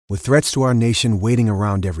With threats to our nation waiting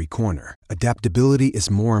around every corner, adaptability is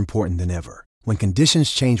more important than ever. When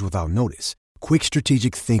conditions change without notice, quick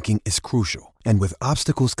strategic thinking is crucial. And with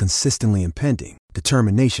obstacles consistently impending,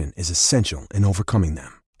 determination is essential in overcoming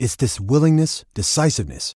them. It's this willingness,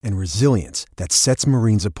 decisiveness, and resilience that sets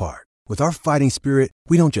Marines apart. With our fighting spirit,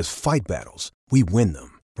 we don't just fight battles, we win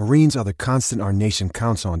them. Marines are the constant our nation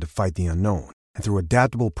counts on to fight the unknown. And through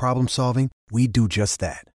adaptable problem solving, we do just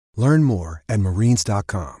that. Learn more at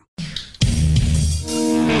marines.com.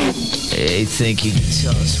 Hey, think you can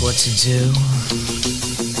tell us what to do?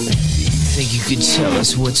 Think you can tell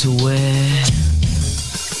us what to wear?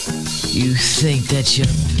 You think that you're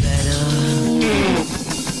better?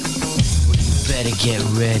 Well, you better get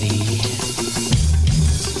ready.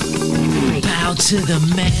 Bow to the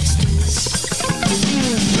masters.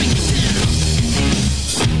 Break it down.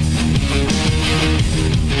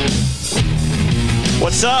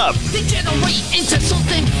 What's up? Degenerate into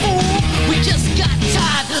something fool. We just got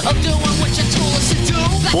tired of doing what you told us to do.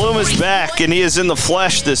 Blum is back, and he is in the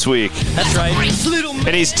flesh this week. That's right.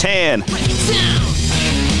 And he's tan. Break it down.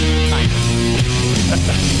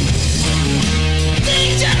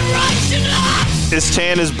 Degeneration up. As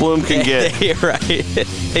tan as Blum can get. You're right.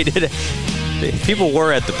 They did it. People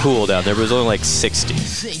were at the pool down there, but it was only like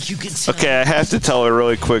 60. Okay, I have to tell a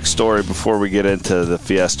really quick story before we get into the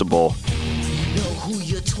Fiesta Bowl.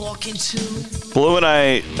 Blue and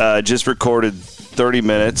I just recorded 30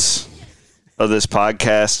 minutes of this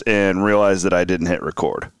podcast and realized that I didn't hit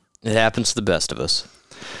record. It happens to the best of us.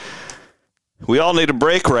 We all need a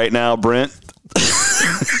break right now, Brent.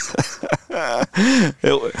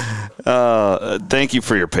 Thank you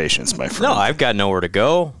for your patience, my friend. No, I've got nowhere to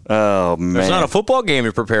go. Oh, man. There's not a football game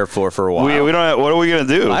to prepare for a while. We don't have, what are we going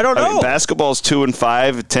to do? I don't know. Basketball's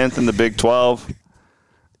 2-5, 10th in the Big 12.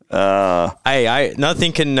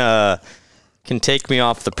 Nothing can take me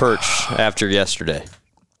off the perch after yesterday.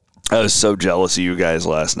 I was so jealous of you guys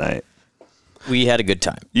last night. We had a good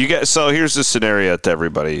time. So here's the scenario to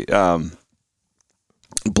everybody. Blum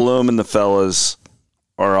and the fellas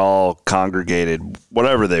are all congregated,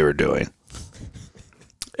 whatever they were doing.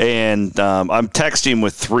 And I'm texting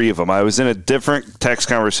with three of them. I was in a different text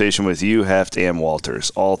conversation with you, Heft, and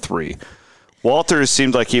Walters, all three. Walters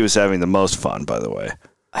seemed like he was having the most fun, by the way.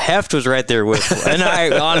 Heft was right there with me. And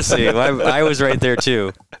I honestly, I was right there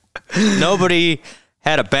too. Nobody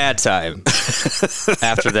had a bad time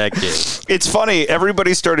after that game. It's funny.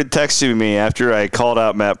 Everybody started texting me after I called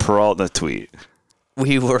out Matt Peralt in a tweet.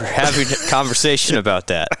 We were having a conversation about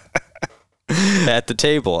that at the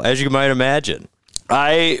table, as you might imagine.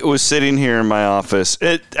 I was sitting here in my office.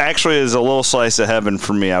 It actually is a little slice of heaven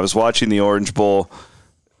for me. I was watching the Orange Bowl,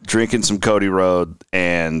 drinking some Cody Road,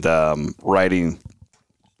 and writing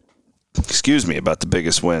about the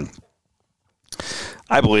biggest win.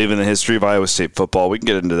 I believe in the history of Iowa State football. We can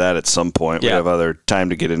get into that at some point. Yeah. We have other time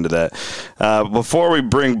to get into that. Before we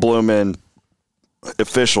bring Blum in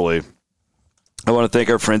officially, I want to thank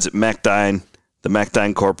our friends at Mechdyne, the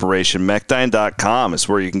Mechdyne Corporation. Mechdyne.com is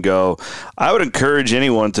where you can go. I would encourage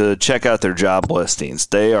anyone to check out their job listings.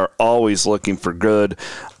 They are always looking for good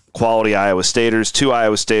quality Iowa Staters. 2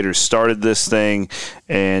 Iowa Staters started this thing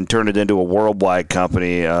and turned it into a worldwide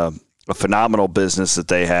company, a phenomenal business that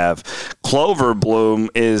they have. Clover Bloom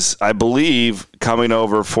is, I believe, coming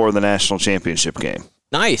over for the national championship game.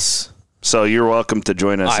 Nice. So you're welcome to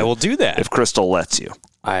join us. I will do that. If Crystal lets you.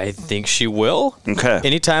 I think she will. Okay.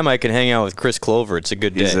 Anytime I can hang out with Chris Clover, it's a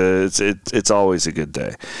good day. It's always a good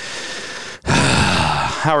day.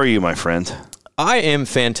 How are you, my friend? I am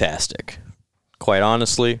fantastic. Quite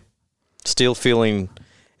honestly. Still feeling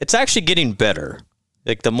it's actually getting better.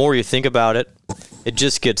 Like the more you think about it, it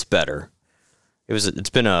just gets better. It's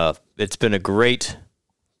been a great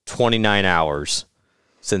 29 hours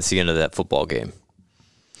since the end of that football game.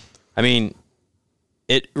 I mean,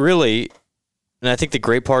 it really, and I think the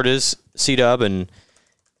great part is C-Dub and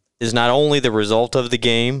is not only the result of the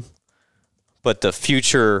game, but the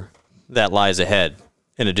future that lies ahead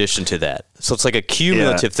in addition to that. So it's like a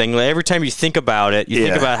cumulative thing. Like every time you think about it, you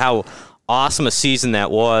think about how awesome a season that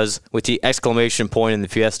was with the exclamation point in the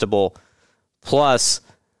Fiesta Bowl, plus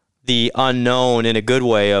the unknown in a good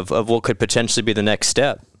way of what could potentially be the next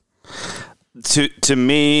step. To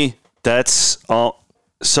me, that's all.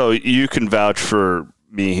 So you can vouch for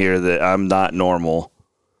me here that I'm not normal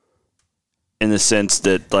in the sense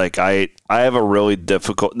that, like, I have a really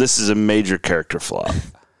difficult – this is a major character flaw.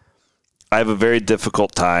 I have a very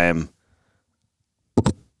difficult time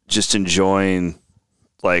just enjoying,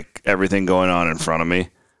 like, everything going on in front of me.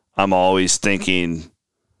 I'm always thinking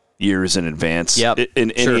years in advance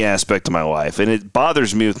in any aspect of my life. And it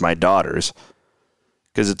bothers me with my daughters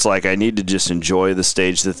because it's like I need to just enjoy the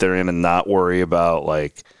stage that they're in and not worry about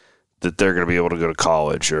like that they're going to be able to go to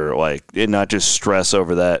college or like and not just stress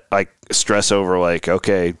over that. Like stress over like,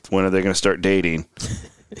 okay, when are they going to start dating?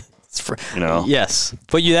 Yes,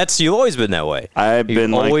 but you've always been that way.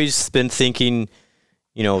 You've always been thinking,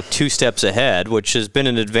 2 steps ahead, which has been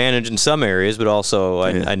an advantage in some areas, but also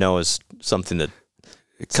I know is something that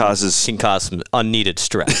can cause some unneeded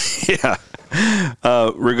stress. Yeah.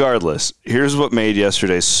 Regardless, here's what made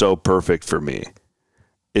yesterday so perfect for me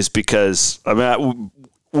is because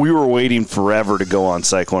we were waiting forever to go on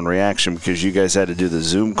Cyclone Reaction because you guys had to do the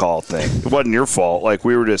Zoom call thing. It wasn't your fault. Like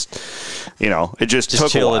we were just, it just took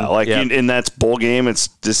chilling. A while. Like, and that's bowl game. It's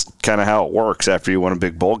just kind of how it works after you win a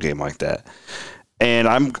big bowl game like that. And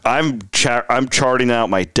I'm charting out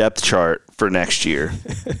my depth chart for next year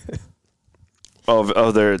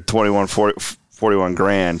of their 41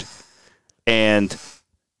 grand. And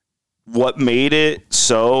what made it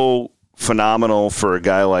so phenomenal for a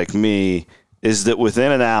guy like me is that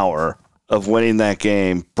within an hour of winning that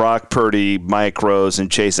game, Brock Purdy, Mike Rose,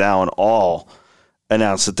 and Chase Allen all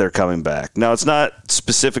announced that they're coming back. Now, it's not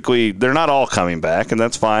specifically – they're not all coming back, and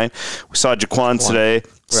that's fine. We saw Jaquan today,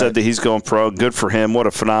 said that he's going pro. Good for him. What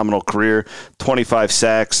a phenomenal career. 25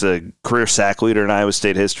 sacks, a career sack leader in Iowa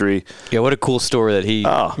State history. Yeah, what a cool story that he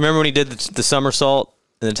remember when he did the somersault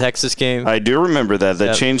in the Texas game? I do remember that.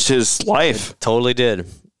 That changed his life. It totally did.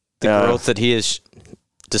 The growth that he has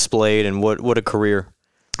displayed and what a career.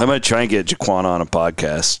 I'm going to try and get Jaquan on a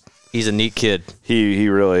podcast. He's a neat kid. He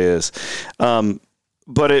really is.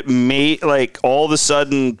 But it made, like, all of a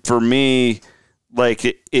sudden for me, like,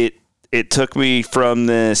 it took me from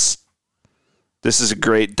this is a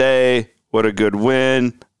great day, what a good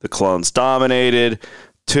win, the Clones dominated,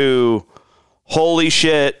 to holy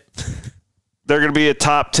shit, they're going to be a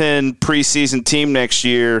top 10 preseason team next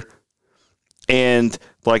year. And,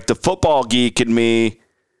 like, the football geek in me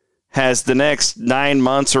has the next 9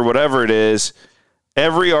 months or whatever it is,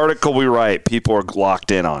 every article we write, people are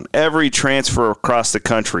locked in on. Every transfer across the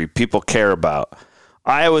country, people care about.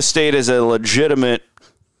 Iowa State is a legitimate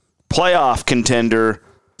playoff contender.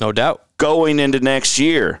 No doubt. Going into next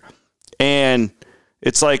year. And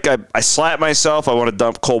it's like I slap myself. I want to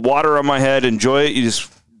dump cold water on my head, enjoy it.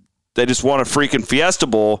 They just want a freaking Fiesta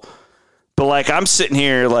Bowl. But, like, I'm sitting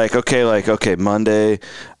here like, okay, Monday,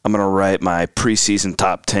 I'm going to write my preseason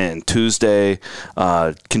top 10. Tuesday,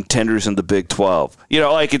 contenders in the Big 12.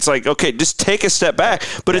 It's like, okay, just take a step back.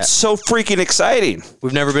 But it's so freaking exciting.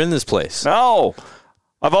 We've never been in this place. No.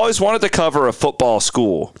 I've always wanted to cover a football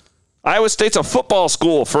school. Iowa State's a football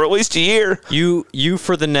school for at least a year. You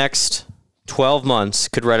for the next 12 months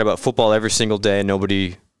could write about football every single day and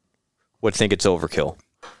nobody would think it's overkill.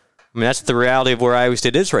 I mean, that's the reality of where Iowa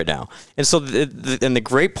State is right now. And so the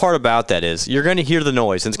great part about that is you're going to hear the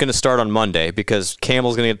noise, and it's going to start on Monday because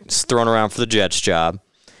Campbell's going to get thrown around for the Jets job.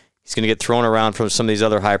 He's going to get thrown around from some of these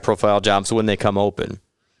other high-profile jobs when they come open.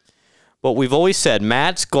 But we've always said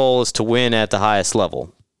Matt's goal is to win at the highest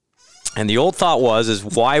level. And the old thought is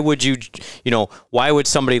why would why would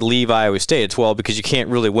somebody leave Iowa State? It's, well, because you can't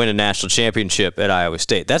really win a national championship at Iowa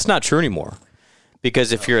State. That's not true anymore.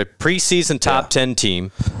 Because if you're a preseason top 10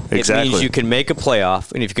 team, it means you can make a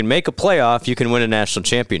playoff. And if you can make a playoff, you can win a national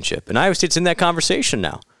championship. And Iowa State's in that conversation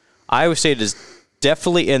now. Iowa State is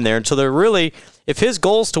definitely in there. And so they're really, if his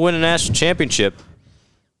goal is to win a national championship,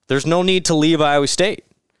 there's no need to leave Iowa State.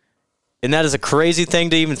 And that is a crazy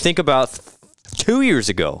thing to even think about 2 years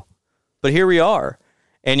ago. But here we are.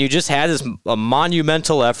 And you just had a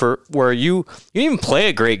monumental effort where you didn't even play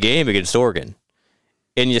a great game against Oregon.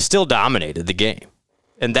 And you still dominated the game.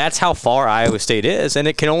 And that's how far Iowa State is. And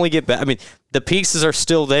it can only get better. I mean, the pieces are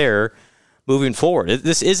still there moving forward.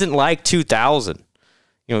 This isn't like 2000.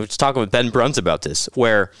 I was talking with Ben Bruns about this,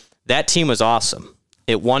 where that team was awesome.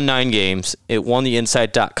 It won 9 games. It won the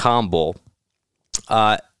Inside.com Bowl.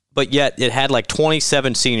 But yet it had like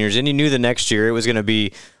 27 seniors. And you knew the next year it was going to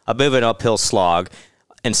be a bit of an uphill slog.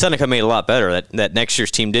 And Seneca made it a lot better. That next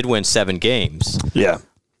year's team did win 7 games. Yeah.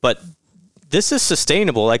 But this is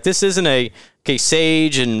sustainable. Like, this isn't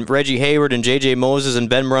Sage and Reggie Hayward and J.J. Moses and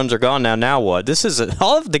Ben Bruns are gone now. Now what? This is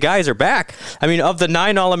all of the guys are back. I mean, of the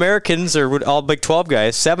 9 All-Americans or all Big 12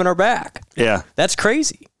 guys, 7 are back. Yeah. That's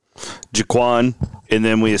crazy. Jaquan, and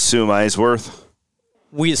then we assume Eisworth.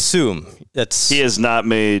 We assume. He has not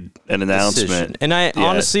made an announcement. Decision. And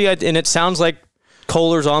honestly, and it sounds like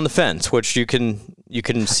Kohler's on the fence, which you can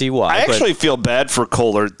see why. I actually feel bad for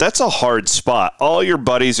Kohler. That's a hard spot. All your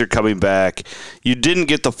buddies are coming back. You didn't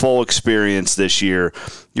get the full experience this year.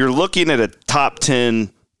 You're looking at a top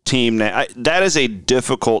 10 team now. That is a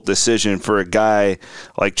difficult decision for a guy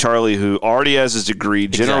like Charlie who already has his degree,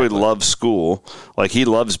 generally loves school. Like, he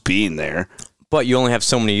loves being there. But you only have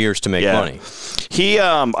so many years to make money.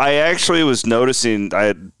 I actually was noticing,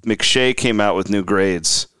 McShay came out with new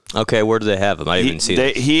grades. Okay, where do they have him? I didn't even see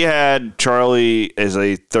that. He had Charlie as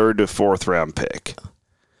a 3rd to 4th round pick.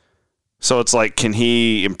 So it's like, can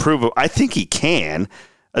he improve? I think he can.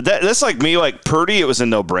 That's like me, like Purdy, it was a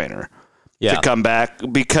no-brainer to come back.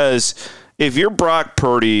 Because if you're Brock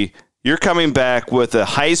Purdy, you're coming back with a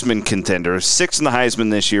Heisman contender, 6th in the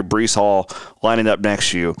Heisman this year, Breece Hall lining up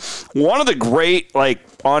next to you. One of the great, like,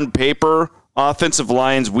 on paper, offensive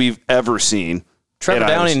lines we've ever seen. Trevor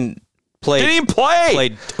Downing played. Did he play?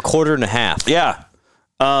 Played a quarter and a half. Yeah.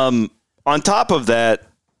 On top of that,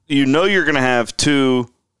 you're going to have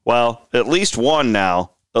at least one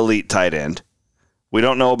now, elite tight end. We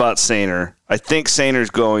don't know about Sainer. I think Sainer's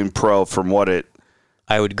going pro from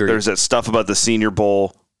I would agree. There's that stuff about the Senior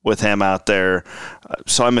Bowl with him out there.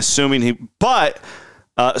 So I'm assuming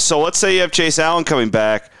so let's say you have Chase Allen coming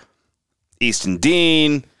back, Easton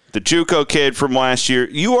Dean, the JUCO kid from last year.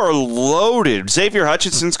 You are loaded. Xavier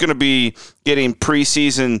Hutchinson's going to be getting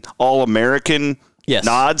preseason All-American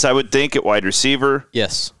nods, I would think, at wide receiver.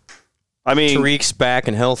 Yes. I mean, Tariq's back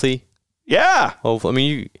and healthy. Yeah. Hopefully. I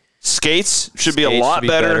mean, Skates should be a lot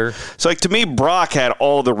better. So, like, to me, Brock had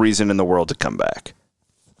all the reason in the world to come back.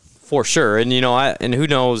 For sure. And, and who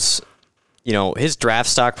knows, his draft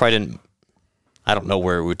stock probably didn't, I don't know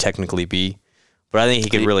where it would technically be, but I think he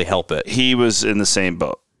could really help it. He was in the same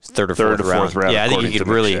boat. Third or fourth round. Yeah, I think he could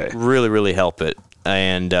really help it.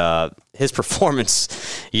 And his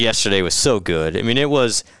performance yesterday was so good. I mean, it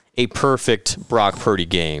was a perfect Brock Purdy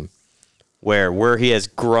game where he has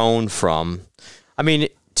grown from. I mean,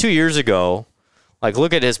 2 years ago, like,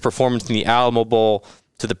 look at his performance in the Alamo Bowl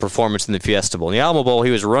to the performance in the Fiesta Bowl. In the Alamo Bowl,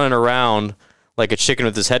 he was running around like a chicken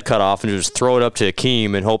with his head cut off and just throw it up to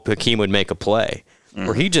Hakeem and hope Hakeem would make a play.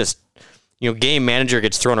 Where he just, game manager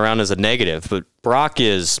gets thrown around as a negative. But Brock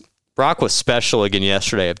was special again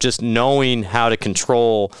yesterday of just knowing how to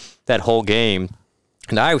control that whole game.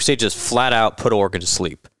 And Iowa State just flat out put Oregon to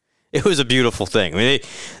sleep. It was a beautiful thing. I mean,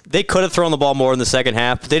 they could have thrown the ball more in the second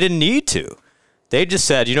half, but they didn't need to. They just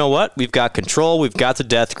said, you know what? We've got control. We've got the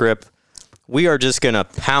death grip. We are just going to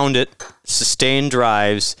pound it, sustain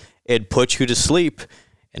drives, and put you to sleep.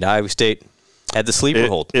 And Iowa State had the sleeper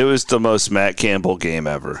hold. It was the most Matt Campbell game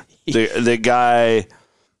ever. The guy,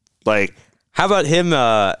 like... How about him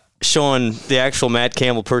showing the actual Matt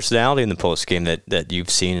Campbell personality in the postgame that you've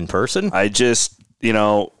seen in person? I just,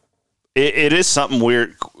 it is something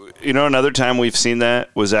weird. Another time we've seen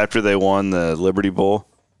that was after they won the Liberty Bowl.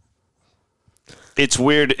 It's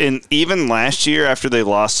weird. And even last year after they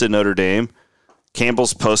lost to Notre Dame,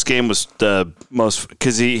 Campbell's postgame was the most,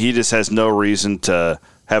 because he just has no reason to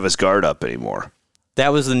have his guard up anymore. That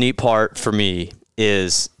was the neat part for me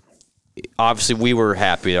is obviously we were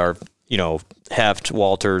happy. Our, Heft,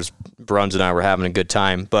 Walters, Bruns, and I were having a good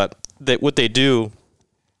time. But what they do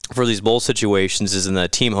for these bowl situations is in the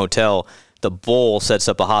team hotel, the bowl sets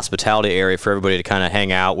up a hospitality area for everybody to kind of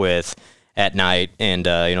hang out with at night. And,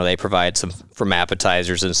 they provide some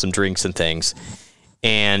appetizers and some drinks and things.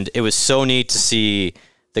 And it was so neat to see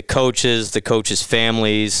the coaches'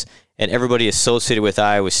 families, and everybody associated with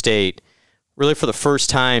Iowa State really for the first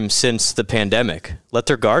time since the pandemic let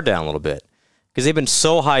their guard down a little bit, because they've been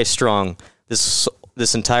so high-strung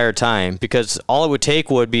this entire time, because all it would take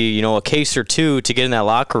would be, a case or two to get in that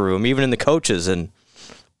locker room, even in the coaches and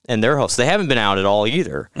their hosts. They haven't been out at all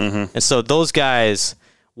either. Mm-hmm. And so those guys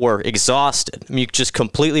were exhausted. I mean, just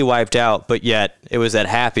completely wiped out, but yet it was that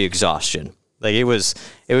happy exhaustion. Like, it was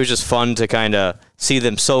just fun to kind of see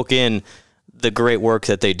them soak in the great work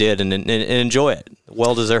that they did and enjoy it.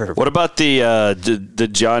 Well deserved. What about the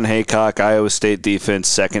John Haycock Iowa State defense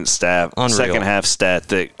second half stat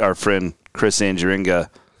that our friend Chris Anjeringa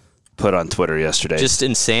put on Twitter yesterday? Just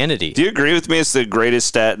insanity. Do you agree with me? It's the greatest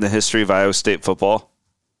stat in the history of Iowa State football.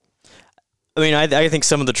 I mean, I think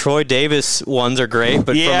some of the Troy Davis ones are great,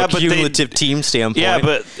 but from a cumulative team standpoint. Yeah,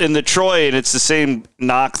 but in the Troy, and it's the same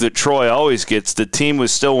knock that Troy always gets, the team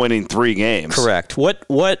was still winning 3 games. Correct. What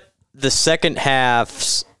the second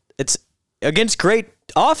half, it's against great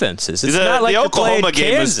offenses. It's not like the Oklahoma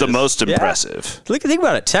game Kansas. is the most impressive. Think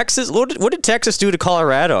about it. Texas, what did Texas do to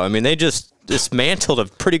Colorado? I mean, they just dismantled a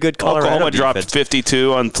pretty good Colorado Oklahoma defense. Dropped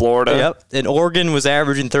 52 on Florida. Yep, and Oregon was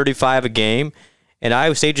averaging 35 a game. And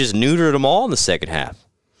Iowa State just neutered them all in the second half.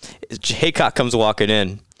 Haycock comes walking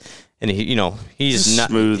in, and he's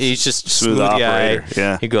not smooth. He's just smooth operator. Guy.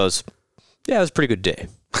 Yeah. He goes, "Yeah, it was a pretty good day."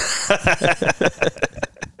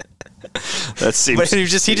 That seems. But he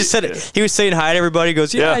just said it. He was saying hi to everybody. He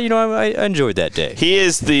goes, yeah. I enjoyed that day. He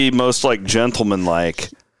is the most like gentleman-like.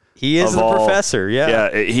 He is the professor.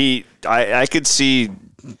 Yeah. Yeah. I could see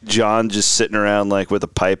John just sitting around like with a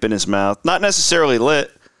pipe in his mouth, not necessarily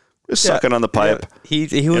lit, just sucking on the pipe.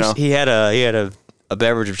 Yeah. He had a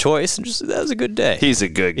beverage of choice, and that was a good day. He's a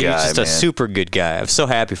good guy. He's just a super good guy. I'm so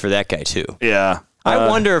happy for that guy too. Yeah. I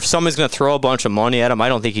wonder if someone's going to throw a bunch of money at him. I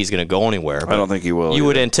don't think he's going to go anywhere. I don't think he will. You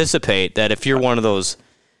would anticipate that if you're one of those,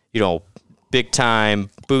 big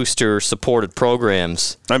time booster supported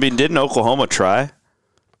programs. I mean, didn't Oklahoma try?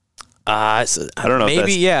 I don't know.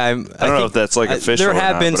 Maybe, yeah. I don't know if that's like official. There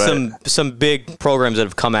have or been not, some big programs that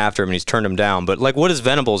have come after him, and he's turned them down. But like, what is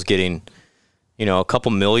Venables getting? A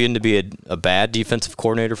couple million to be a bad defensive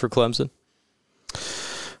coordinator for Clemson.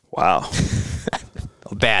 Wow.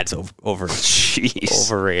 Bad's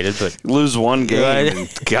overrated, but lose one game. And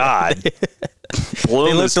God.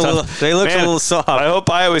 Bloom they looked a little soft. I hope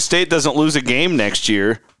Iowa State doesn't lose a game next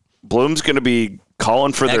year. Bloom's going to be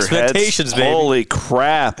calling for their expectations, heads. baby. Holy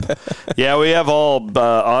crap. Yeah, we have all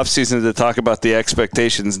offseason to talk about the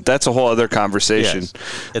expectations. That's a whole other conversation.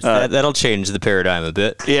 Yes. That'll change the paradigm a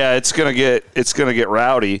bit. Yeah, it's gonna get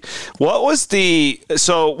rowdy. What was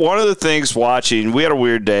so one of the things watching, we had a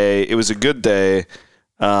weird day. It was a good day.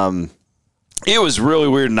 It was really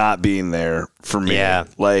weird not being there for me. Yeah.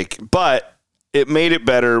 But it made it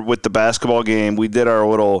better with the basketball game. We did our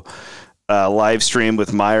little live stream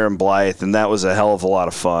with Meyer and Blythe, and that was a hell of a lot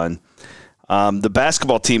of fun. The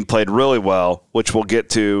basketball team played really well, which we'll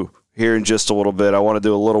get to here in just a little bit. I want to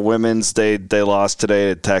do a little women's. They lost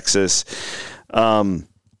today to Texas. But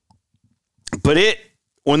it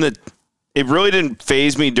really didn't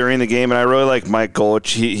faze me during the game, and I really like Mike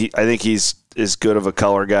Golich. I think he's as good of a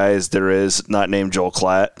color guy as there is, not named Joel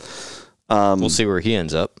Klatt. We'll see where he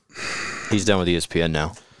ends up. He's done with ESPN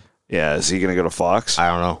now. Yeah, is he going to go to Fox? I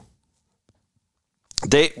don't know.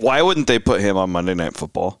 Why wouldn't they put him on Monday Night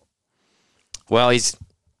Football? Well, he's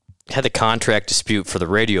had the contract dispute for the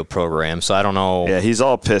radio program, so I don't know. Yeah, he's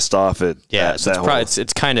all pissed off at it's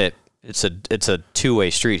a two-way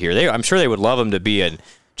street here. I'm sure they would love him to be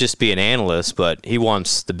just be an analyst, but he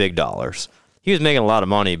wants the big dollars. He was making a lot of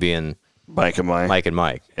money being Mike and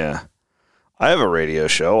Mike. Yeah. I have a radio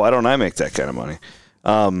show. Why don't I make that kind of money?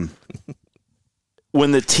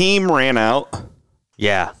 When the team ran out,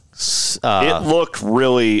 yeah. It looked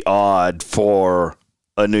really odd for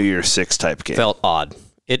a New Year's Six type game. Felt odd.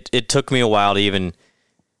 It took me a while to even.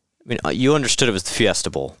 I mean, you understood it was the Fiesta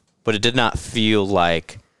Bowl, but it did not feel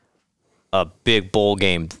like a big bowl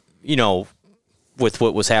game. With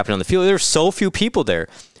what was happening on the field, there were so few people there.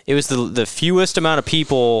 It was the fewest amount of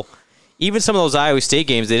people. Even some of those Iowa State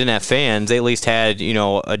games, they didn't have fans. They at least had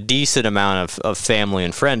a decent amount of family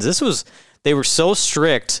and friends. They were so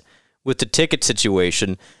strict with the ticket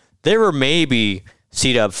situation. There were maybe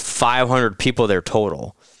seat of 500 people there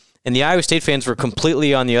total. And the Iowa State fans were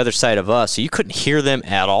completely on the other side of us, so you couldn't hear them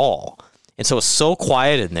at all. And so it was so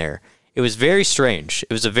quiet in there. It was very strange.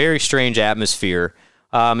 It was a very strange atmosphere.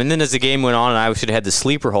 And then as the game went on and Iowa State had the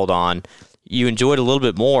sleeper hold on, you enjoyed it a little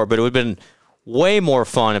bit more, but it would have been way more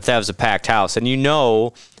fun if that was a packed house. And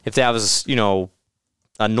if that was,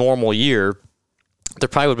 a normal year, there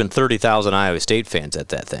probably would have been 30,000 Iowa State fans at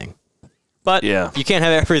that thing. But yeah, you can't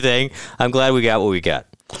have everything. I'm glad we got what we got.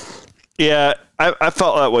 Yeah, I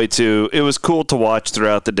felt that way too. It was cool to watch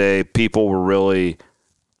throughout the day. People were really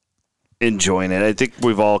enjoying it. I think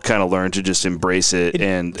we've all kind of learned to just embrace it.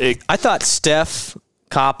 I thought Steph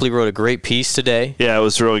Copley wrote a great piece today. Yeah, it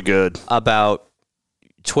was really good. About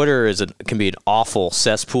Twitter can be an awful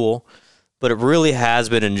cesspool, but it really has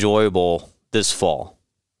been enjoyable this fall.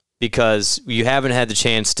 Because you haven't had the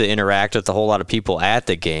chance to interact with a whole lot of people at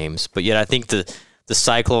the games, but yet I think the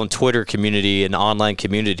Cyclone Twitter community and online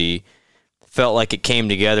community felt like it came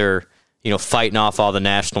together, fighting off all the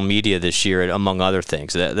national media this year, among other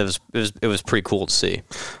things. It was pretty cool to see.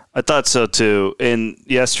 I thought so too. And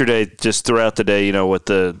yesterday, just throughout the day, with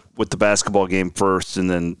the basketball game first, and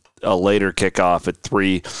then a later kickoff at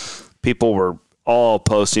 3, people were all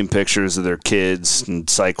posting pictures of their kids and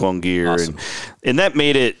Cyclone gear. Awesome. And that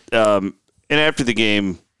made it, and after the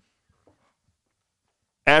game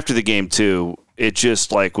too, it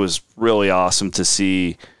just was really awesome to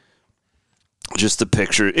see just the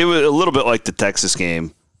picture. It was a little bit like the Texas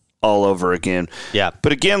game all over again. Yeah.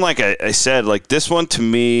 But again, like I said, this one to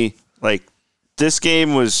me, this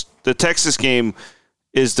game was, the Texas game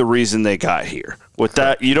is the reason they got here. With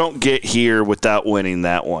that, you don't get here without winning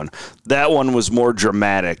that one. That one was more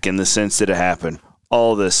dramatic in the sense that it happened.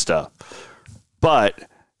 All this stuff. But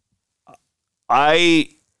I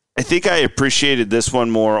I think I appreciated this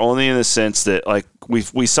one more only in the sense that like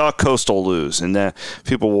we saw Coastal lose and that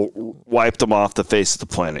people wiped them off the face of the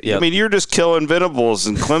planet. Yep. I mean, you're just killing Venables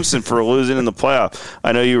and Clemson for losing in the playoff.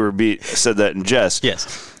 I know you said that in jest. Yes.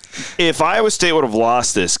 If Iowa State would have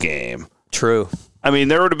lost this game, True. I mean,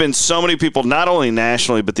 there would have been so many people, not only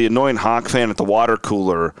nationally, but the annoying Hawk fan at the water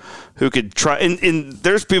cooler who could try. And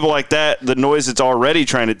there's people like that, the noise that's already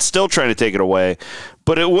still trying to take it away.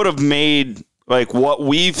 But it would have made like what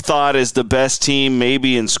we've thought is the best team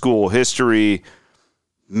maybe in school history.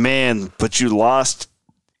 Man, but you lost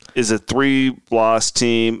is a 3-loss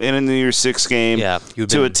team in the year 6 game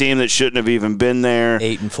to a team that shouldn't have even been there.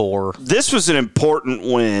 8-4. This was an important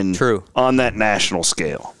win. True. On that national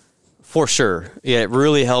scale. For sure. Yeah, it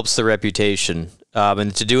really helps the reputation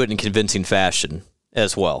and to do it in convincing fashion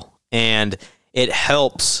as well. And it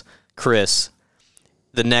helps, Chris,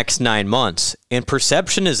 the next 9 months. And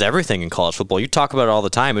perception is everything in college football. You talk about it all the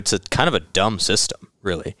time. It's a kind of a dumb system,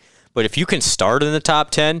 really. But if you can start in the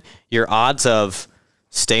top 10, your odds of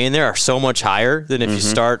staying there are so much higher than if you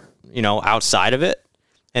start, outside of it.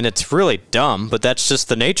 And it's really dumb, but that's just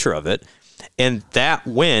the nature of it. And that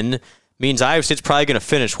win means Iowa State's probably going to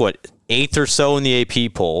finish, 8th or so in the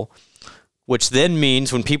AP poll, which then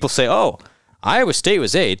means when people say, oh, Iowa State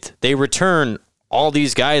was 8th, they return all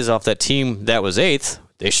these guys off that team that was 8th.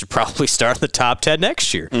 They should probably start in the top 10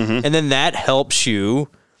 next year. And then that helps you.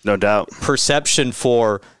 No doubt. Perception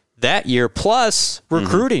for that year plus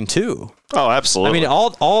recruiting too. Oh, absolutely. I mean,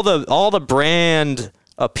 all the brand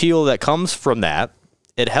appeal that comes from that,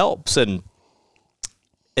 it helps. And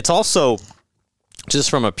it's also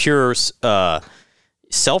just from a pure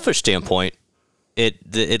selfish standpoint,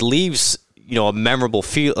 it leaves a memorable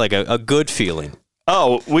feel, like a good feeling.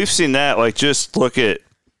 Oh, we've seen that. Like, just look at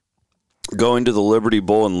going to the Liberty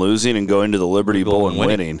Bowl and losing, and going to the Liberty Bowl and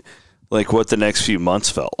winning. Like what the next few months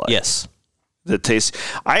felt like. Yes, the taste.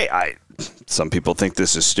 Some people think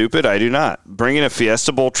this is stupid. I do not. Bringing a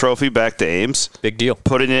Fiesta Bowl trophy back to Ames, big deal.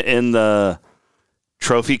 Putting it in the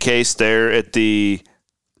trophy case there at the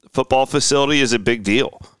football facility is a big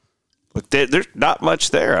deal. Look, there's not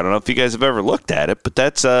much there. I don't know if you guys have ever looked at it, but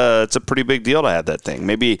it's a pretty big deal to have that thing.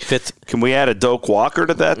 Maybe can we add a Doak Walker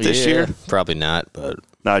to that this year? Probably not, but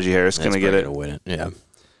Najee Harris going to get it. Gonna win it. Yeah.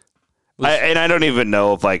 I don't even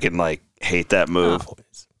know if I can hate that move. No.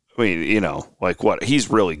 I mean, what?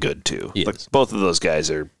 He's really good too. Both of those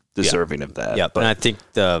guys are deserving of that. Yeah, but I think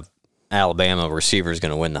the Alabama receiver is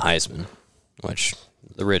going to win the Heisman, which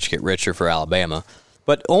the rich get richer for Alabama.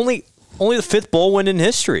 But only the 5th bowl win in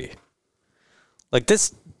history. Like,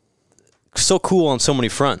 this, so cool on so many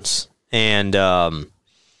fronts. And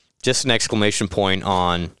just an exclamation point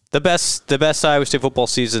on the best Iowa State football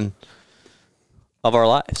season of our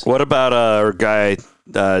lives. What about our guy,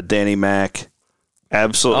 Danny Mack?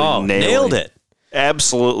 Absolutely nailed it.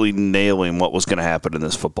 Absolutely nailing what was going to happen in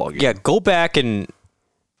this football game. Yeah, go back and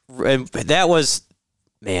that was,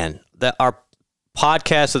 that our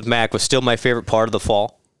podcast with Mac was still my favorite part of the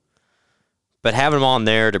fall. But having him on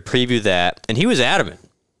there to preview that, and he was adamant.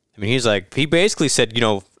 I mean, he basically said,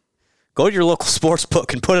 go to your local sports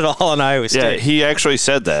book and put it all on Iowa State. Yeah, he actually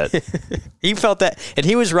said that. He felt that, and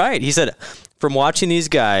he was right. He said, from watching these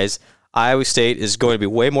guys, Iowa State is going to be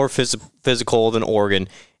way more physical than Oregon. And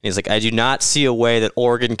he's like, I do not see a way that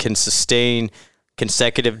Oregon can sustain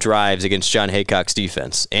consecutive drives against John Haycock's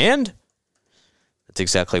defense. And that's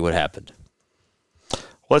exactly what happened.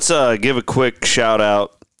 Let's give a quick shout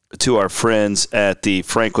out to our friends at the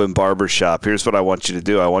Franklin Barbershop. Here's what I want you to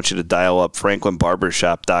do. I want you to dial up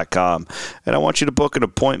franklinbarbershop.com, and I want you to book an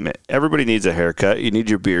appointment. Everybody needs a haircut. You need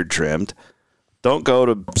your beard trimmed. Don't go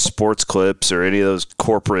to Sports Clips or any of those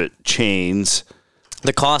corporate chains.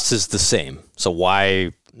 The cost is the same, so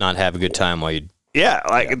why not have a good time while you...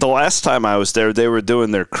 Yeah, the last time I was there, they were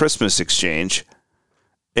doing their Christmas exchange,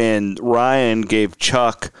 and Ryan gave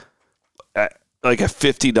Chuck a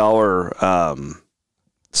 $50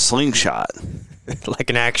 slingshot. Like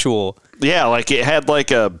an actual... Yeah, it had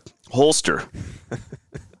a holster.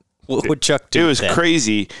 What would Chuck do? It was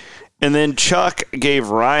crazy. And then Chuck gave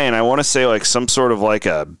Ryan, I want to say some sort of it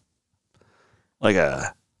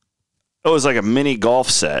was like a mini golf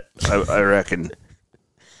set, I reckon.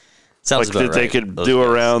 Sounds about that they right. could do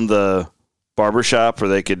around the barbershop, or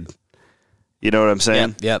they could, you know what I'm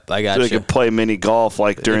saying? Yep, I got so you. They could play mini golf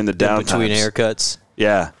during the downtime. Between haircuts.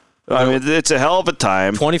 Yeah. I mean, it's a hell of a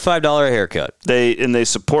time. $25 haircut. They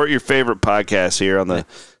support your favorite podcast here on the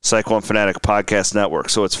Cyclone Fanatic Podcast Network.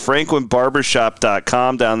 So it's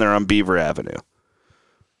franklinbarbershop.com down there on Beaver Avenue.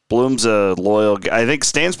 Blum's a loyal guy. I think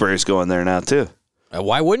Stansbury's going there now, too.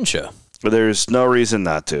 Why wouldn't you? But there's no reason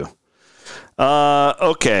not to.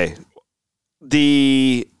 Okay.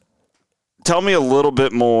 Tell me a little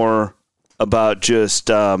bit more about just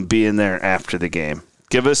being there after the game.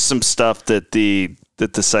 Give us some stuff that the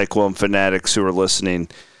Cyclone fanatics who are listening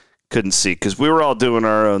couldn't see, because we were all doing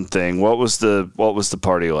our own thing. What was the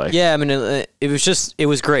party like? Yeah, I mean, it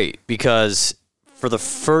was great because for the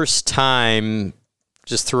first time,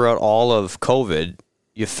 just throughout all of COVID,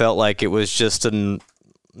 you felt like it was just a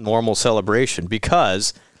normal celebration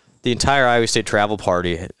because the entire Iowa State travel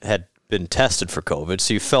party had been tested for COVID,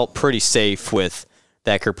 so you felt pretty safe with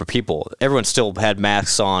that group of people. Everyone still had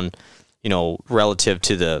masks on, relative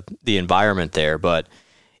to the environment there, but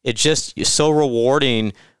it just is so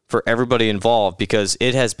rewarding for everybody involved because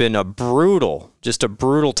it has been a brutal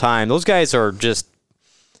time. Those guys are just,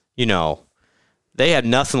 they had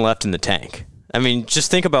nothing left in the tank. I mean,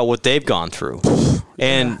 just think about what they've gone through.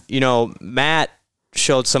 And, Matt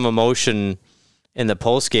showed some emotion in the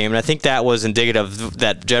post game, and I think that was indicative of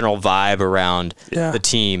that general vibe around the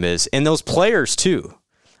team and those players too.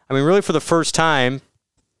 I mean, really for the first time,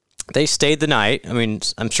 they stayed the night. I mean,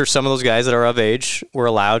 I'm sure some of those guys that are of age were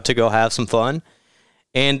allowed to go have some fun,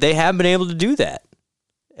 and they haven't been able to do that.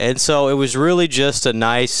 And so it was really just a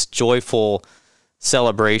nice, joyful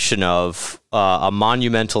celebration of a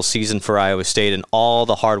monumental season for Iowa State and all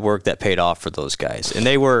the hard work that paid off for those guys. And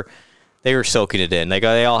they were soaking it in.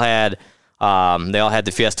 They all had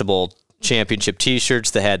the Fiesta Bowl championship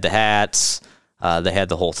T-shirts. They had the hats. They had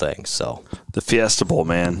the whole thing. So the Fiesta Bowl,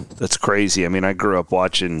 man, that's crazy. I mean, I grew up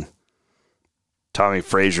watching Tommy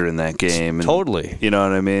Frazier in that game. And, totally. You know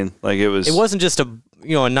what I mean? Like it wasn't just a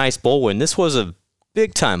nice bowl win. This was a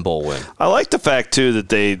big time bowl win. I like the fact too that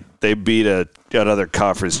they beat another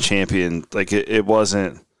conference champion. Like it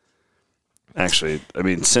wasn't actually. I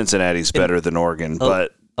mean, Cincinnati's better than Oregon,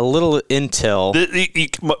 but a little intel.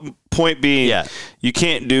 Point being, you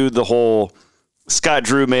can't do the whole. Scott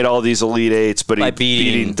Drew made all these Elite Eights, but he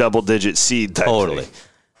beating double-digit seed type totally. thing.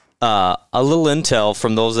 A little intel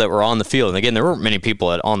from those that were on the field. And again, there weren't many people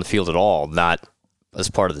on the field at all, not as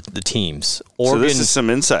part of the teams. Oregon, so this is some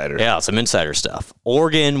insider. Yeah, some insider stuff.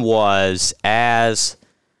 Oregon was as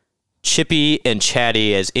chippy and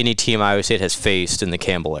chatty as any team Iowa State has faced in the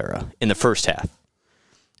Campbell era in the first half.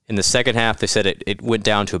 In the second half, they said it went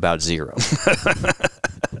down to about 0.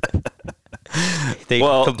 They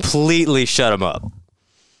completely shut them up,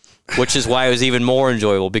 which is why it was even more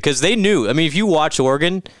enjoyable because they knew. I mean, if you watch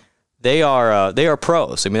Oregon, they are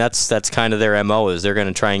pros. I mean, that's kind of their MO is they're going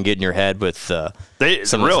to try and get in your head with some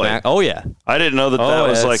really. Oh yeah, I didn't know that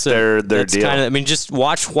was like their deal. I mean, just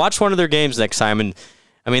watch one of their games next time, and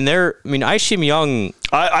I mean Aishim Young.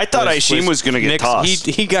 I thought Aishim was going to get tossed.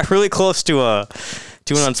 He got really close to an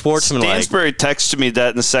unsportsmanlike. Stansbury texted me that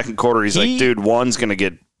in the second quarter. He's like, dude, one's going to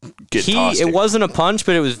get tossed. It wasn't a punch,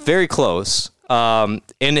 but it was very close. And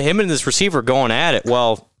him and this receiver going at it.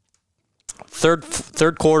 Well,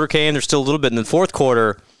 third quarter came. There's still a little bit in the fourth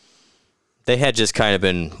quarter. They had just kind of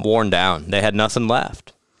been worn down. They had nothing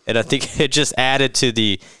left, and I think it just added to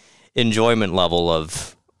the enjoyment level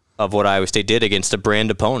of what Iowa State did against a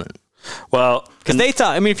brand opponent. Well, because they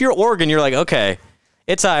thought. I mean, if you're Oregon, you're like, okay,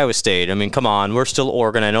 it's Iowa State. I mean, come on, we're still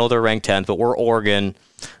Oregon. I know they're ranked 10th, but we're Oregon.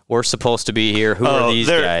 We're supposed to be here. Who are these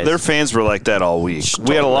guys? Their fans were like that all week. Totally.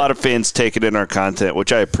 We had a lot of fans taking in our content,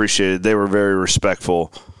 which I appreciated. They were very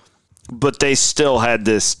respectful. But they still had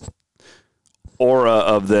this aura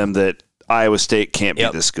of them that Iowa State can't be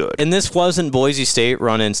this good. And this wasn't Boise State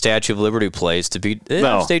running Statue of Liberty plays to beat.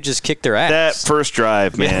 Iowa State just kicked their ass. That first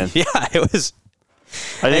drive, man. Yeah, it was.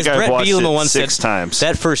 I think I've watched it 6 times.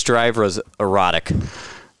 That first drive was erotic.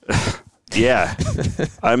 Yeah.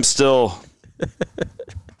 I'm still...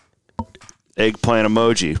 eggplant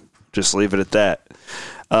emoji. Just leave it at that.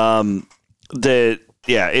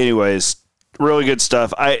 Anyways, really good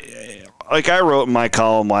stuff. I wrote in my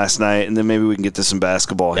column last night, and then maybe we can get to some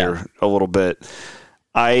basketball here a little bit.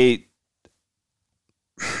 I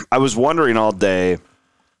was wondering all day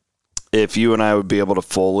if you and I would be able to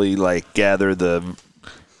fully gather to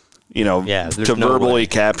verbally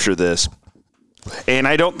capture this. And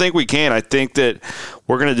I don't think we can. I think that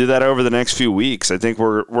we're going to do that over the next few weeks. I think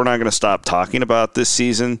we're not going to stop talking about this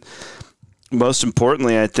season. Most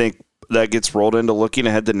importantly, I think that gets rolled into looking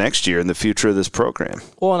ahead to next year and the future of this program.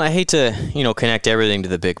 Well, and I hate to, connect everything to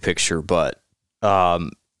the big picture, but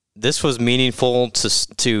this was meaningful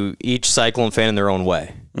to each Cyclone fan in their own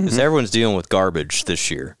way because everyone's dealing with garbage this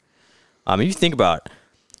year. If you think about it,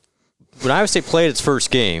 when Iowa State played its first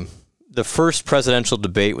game, the first presidential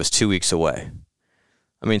debate was 2 weeks away.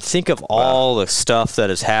 I mean, think of all the stuff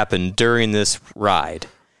that has happened during this ride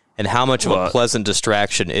and how much of a pleasant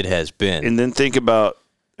distraction it has been. And then think about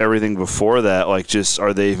everything before that, like, just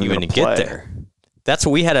are they even going to get there? That's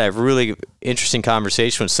what we had a really interesting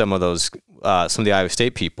conversation with some of the Iowa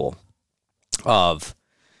State people of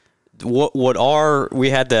we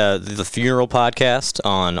had the funeral podcast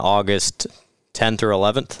on August 10th or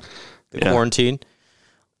 11th, the quarantine.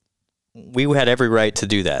 We had every right to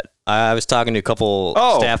do that. I was talking to a couple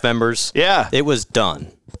staff members. Yeah. It was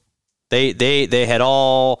done. They had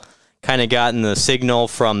all kind of gotten the signal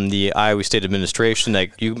from the Iowa State administration that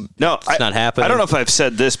it's not happening. I don't know if I've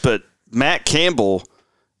said this, but Matt Campbell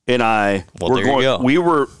and I we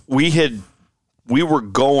were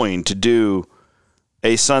going to do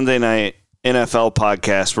a Sunday night NFL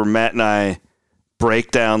podcast where Matt and I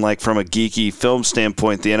break down, like, from a geeky film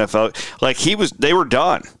standpoint, the NFL. Like, they were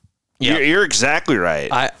done. Yeah. You're exactly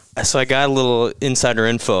right. So I got a little insider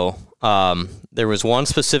info. There was one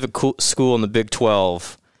specific school in the Big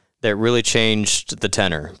 12 that really changed the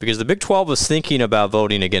tenor because the Big 12 was thinking about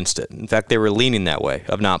voting against it. In fact, they were leaning that way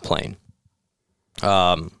of not playing.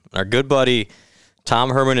 Our good buddy Tom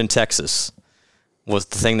Herman in Texas was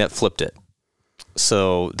the thing that flipped it.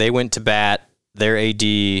 So they went to bat. Their AD,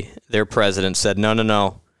 their president said,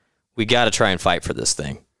 no, we got to try and fight for this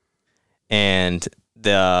thing. And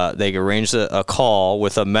they arranged a call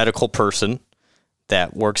with a medical person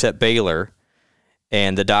that works at Baylor,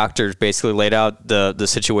 and the doctors basically laid out the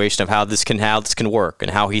situation of how this can work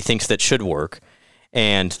and how he thinks that should work.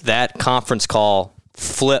 And that conference call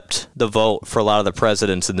flipped the vote for a lot of the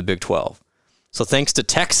presidents in the Big 12. So thanks to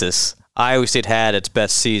Texas, Iowa State had its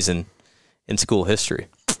best season in school history.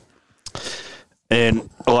 And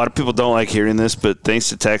a lot of people don't like hearing this, but thanks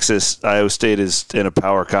to Texas, Iowa State is in a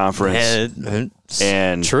power conference.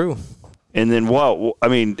 And true. And then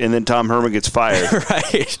and then Tom Herman gets fired.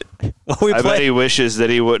 Right. I bet he wishes that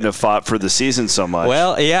he wouldn't have fought for the season so much.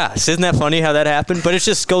 Well, yeah. Isn't that funny how that happened? But it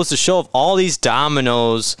just goes to show of all these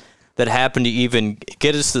dominoes that happened to even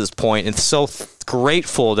get us to this point. And so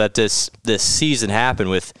grateful that this season happened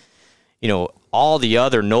with, all the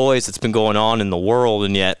other noise that's been going on in the world,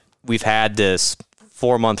 and yet we've had this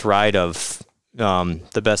 4-month ride of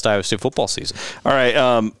the best Iowa State football season. All right.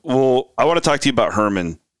 Well, I want to talk to you about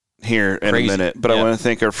Herman here in a minute, but I want to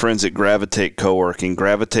thank our friends at Gravitate Co-working,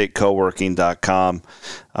 gravitatecoworking.com.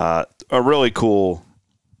 A really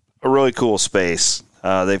cool space.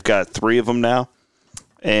 They've got 3 of them now.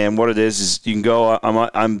 And what it is you can go,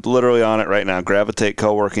 I'm literally on it right now,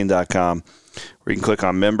 gravitatecoworking.com, where you can click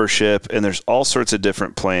on membership, and there's all sorts of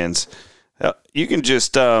different plans. You can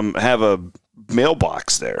just have a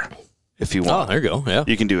mailbox there if you want. Oh, there you go. Yeah.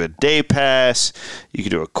 You can do a day pass. You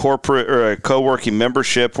can do a corporate or a co-working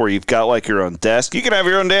membership where you've got, like, your own desk. You can have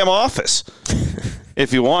your own damn office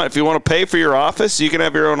if you want. If you want to pay for your office, you can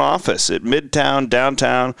have your own office at Midtown,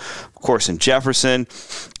 downtown, of course, in Jefferson.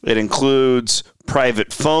 It includes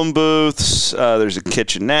private phone booths. There's a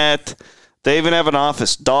kitchenette. They even have an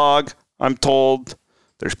office dog, I'm told.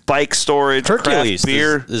 There's bike storage, Hercules craft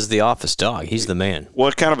beer. Is the office dog. He's the man.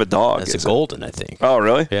 What kind of a dog is it? It's a golden, I think. Oh,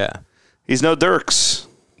 really? Yeah. He's no Dirks.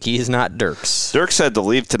 He is not Dirks. Dirks had to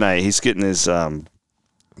leave tonight. He's getting his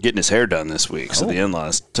hair done this week, so the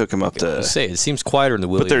in-laws took him up to. It seems quieter in the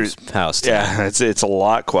Williams house tonight. Yeah, it's a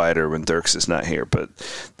lot quieter when Dirks is not here, but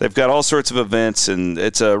they've got all sorts of events, and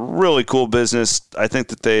it's a really cool business. I think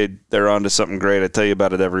that they're onto something great. I tell you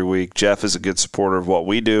about it every week. Jeff is a good supporter of what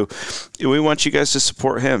we do. We want you guys to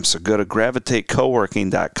support him, so go to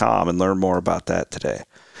gravitatecoworking.com and learn more about that today.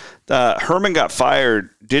 Herman got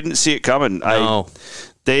fired. Didn't see it coming. No.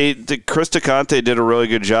 Chris DeConte did a really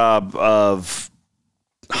good job of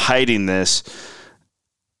hiding this,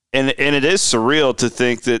 and it is surreal to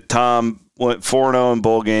think that Tom went 4-0 in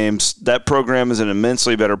bowl games. That program is an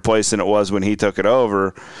immensely better place than it was when he took it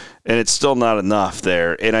over, and it's still not enough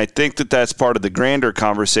there. And I think that that's part of the grander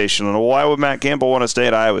conversation. And why would Matt Campbell want to stay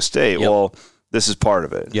at Iowa State? Yep. Well, this is part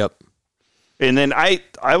of it. Yep. And then I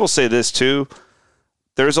will say this too.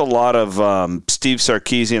 There's a lot of Steve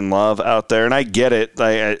Sarkisian love out there, and I get it.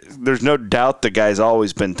 There's no doubt the guy's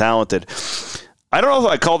always been talented. I don't know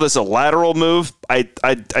if I call this a lateral move. I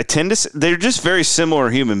tend to say they're just very similar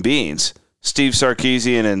human beings, Steve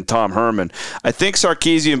Sarkisian and Tom Herman. I think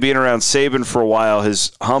Sarkisian being around Saban for a while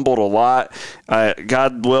has humbled a lot.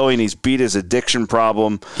 God willing, he's beat his addiction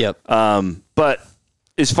problem. Yep. But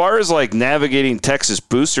as far as like navigating Texas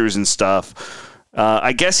boosters and stuff,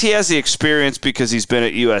 I guess he has the experience because he's been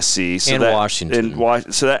at USC. So and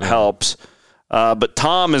Washington. So that helps. But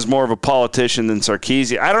Tom is more of a politician than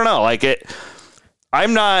Sarkisian. I don't know.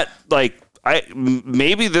 I'm not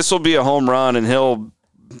maybe this will be a home run and he'll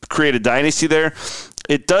create a dynasty there.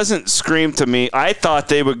 It doesn't scream to me. I thought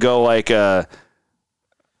they would go like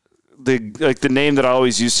the name that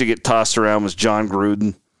always used to get tossed around was John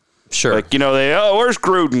Gruden. Sure. Like, where's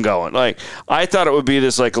Gruden going? Like, I thought it would be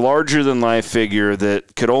this like larger than life figure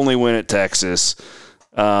that could only win at Texas.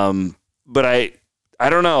 But I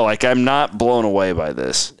don't know. Like, I'm not blown away by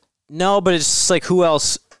this. No, but it's just like, who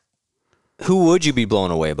else? Who would you be blown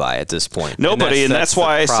away by at this point? Nobody, and that's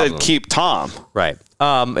why I said keep Tom. Right.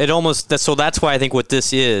 That's why I think what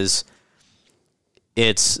this is,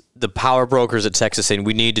 it's the power brokers at Texas saying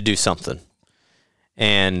we need to do something,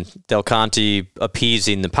 and Del Conte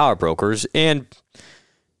appeasing the power brokers. And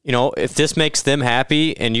if this makes them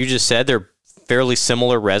happy, and you just said they're fairly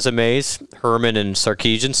similar resumes, Herman and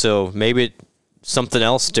Sarkisian, so maybe something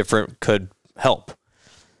else different could help.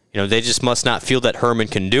 They just must not feel that Herman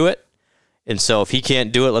can do it. And so if he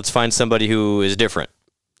can't do it, let's find somebody who is different.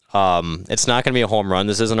 It's not going to be a home run.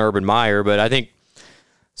 This isn't Urban Meyer, but I think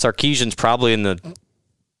Sarkisian's probably in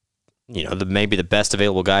maybe the best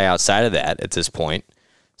available guy outside of that at this point.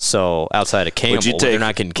 So outside of Campbell, they're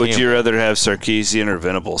not getting Campbell. Would you rather have Sarkisian or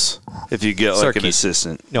Venables if you get like an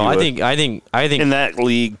assistant? No, I think in that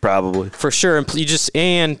league probably for sure.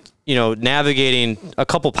 And navigating a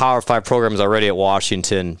couple Power 5 programs already at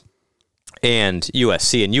Washington and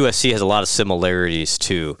USC, and USC has a lot of similarities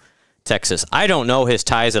to Texas. I don't know his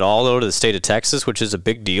ties at all, though, to the state of Texas, which is a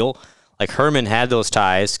big deal. Like, Herman had those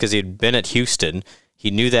ties because he had been at Houston. He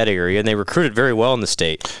knew that area, and they recruited very well in the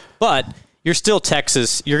state. But you're still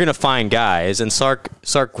Texas. You're going to find guys, and Sark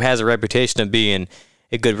has a reputation of being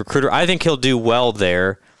a good recruiter. I think he'll do well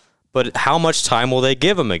there, but how much time will they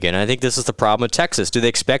give him again? I think this is the problem with Texas. Do they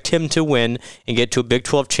expect him to win and get to a Big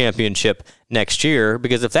 12 championship next year?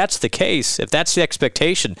 Because if that's the case, if that's the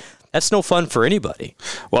expectation, that's no fun for anybody.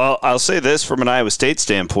 Well, I'll say this from an Iowa State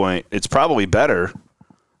standpoint, it's probably better.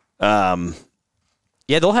 Yeah,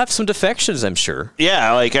 they'll have some defections, I'm sure.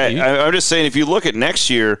 Yeah, like I'm just saying, if you look at next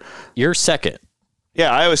year, you're second.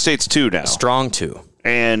 Yeah, Iowa State's 2 now. Strong 2.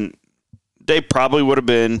 And they probably would have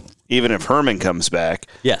been, even if Herman comes back.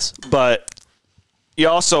 Yes. But you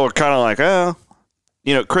also are kind of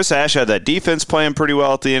like, Chris Ash had that defense playing pretty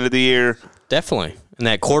well at the end of the year. Definitely. And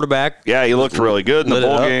that quarterback. Yeah, he looked really good in the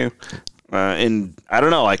bowl game. And I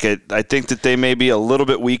don't know, I think that they may be a little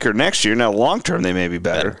bit weaker next year. Now, long term, they may be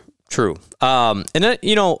better. True. And then,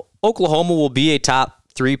 Oklahoma will be a top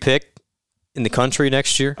 3 pick in the country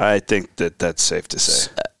next year. I think that's safe to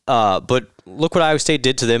say. But look what Iowa State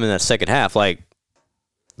did to them in that second half. Like,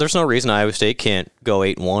 there's no reason Iowa State can't go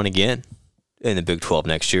 8-1 again in the Big 12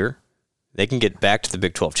 next year. They can get back to the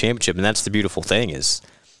Big 12 championship, and that's the beautiful thing is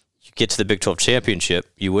you get to the Big 12 championship,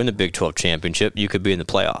 you win the Big 12 championship, you could be in the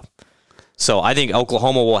playoff. So I think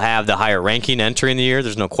Oklahoma will have the higher ranking entering the year.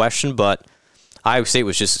 There's no question, but Iowa State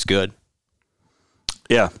was just as good.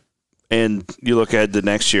 Yeah, and you look ahead to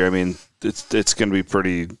next year. I mean, it's going to be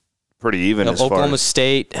pretty even. As Oklahoma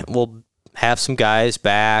State will have some guys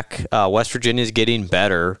back. West Virginia's getting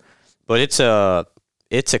better, but it's a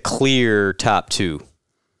clear top 2,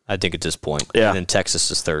 I think, at this point. Yeah. And then Texas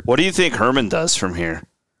is 3rd. What do you think Herman does from here?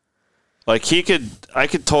 Like, I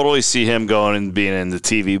could totally see him going and being in the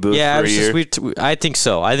TV booth for a year. I think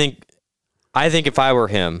so. I think if I were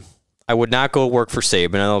him, I would not go work for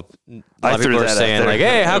Saban. I know a lot of people are saying, like,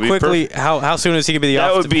 hey, how soon is he going to be the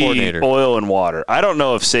offensive coordinator? That would be oil and water. I don't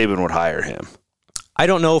know if Saban would hire him. I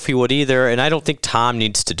don't know if he would either, and I don't think Tom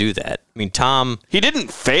needs to do that. I mean, Tom... He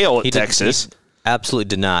didn't fail at Texas. He absolutely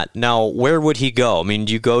did not. Now, where would he go? I mean,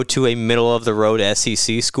 do you go to a middle-of-the-road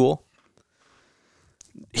SEC school?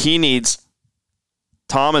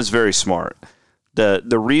 Tom is very smart.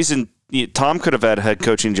 The reason Tom could have had head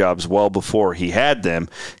coaching jobs well before he had them.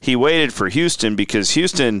 He waited for Houston because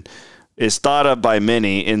Houston is thought of by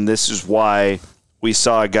many, and this is why we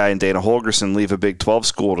saw a guy in Dana Holgerson leave a Big 12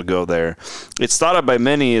 school to go there. It's thought of by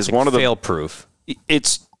many as one of the fail-proof.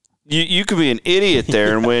 It's you could be an idiot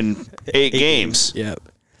there and win 8 games. Yeah,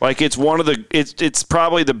 like it's one of the it's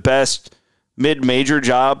probably the best mid-major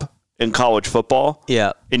job in college football.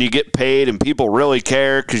 Yeah. And you get paid and people really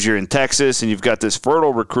care because you're in Texas and you've got this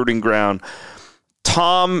fertile recruiting ground.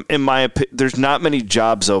 Tom, in my opinion, there's not many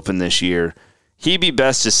jobs open this year. He'd be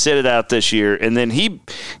best to sit it out this year, and then he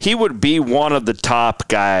would be one of the top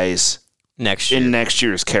guys next year in next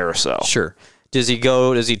year's carousel. Sure. Does he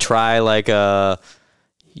try like a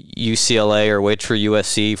UCLA or wait for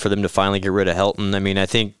USC for them to finally get rid of Helton? I mean, I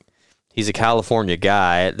think he's a California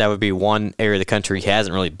guy. That would be one area of the country he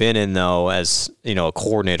hasn't really been in, though, as a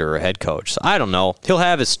coordinator or a head coach. So I don't know. He'll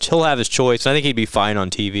have his choice. I think he'd be fine on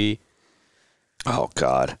TV. Oh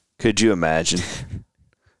God, could you imagine?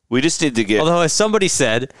 We just need to get. Although, as somebody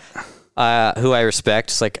said, who I respect,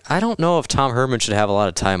 it's like I don't know if Tom Herman should have a lot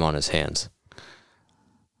of time on his hands.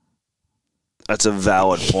 That's a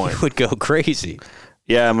valid point. He would go crazy.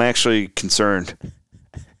 Yeah, I'm actually concerned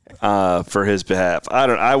for his behalf.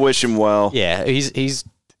 I wish him well. Yeah, he's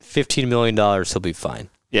 $15 million. He'll be fine.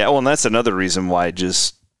 Yeah, well, and that's another reason why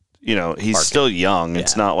he's still young. Yeah.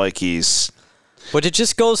 It's not like he's... But it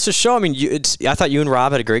just goes to show, I mean, I thought you and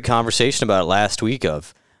Rob had a great conversation about it last week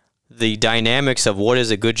of the dynamics of what is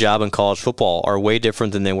a good job in college football are way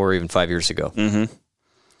different than they were even 5 years ago. Mm-hmm.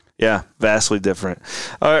 Yeah, vastly different.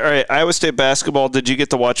 All right, Iowa State basketball, did you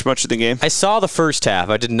get to watch much of the game? I saw the first half.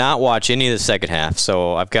 I did not watch any of the second half,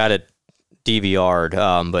 so I've got it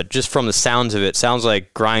DVR'd. But just from the sounds of it, sounds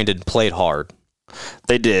like grinded, played hard.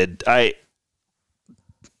 They did. They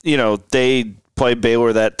played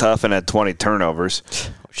Baylor that tough and had 20 turnovers.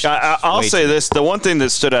 I'll say this. The one thing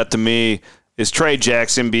that stood out to me is Trey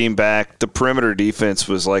Jackson being back. The perimeter defense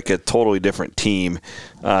was like a totally different team,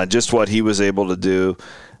 just what he was able to do.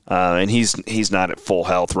 And he's not at full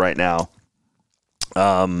health right now.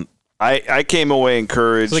 I came away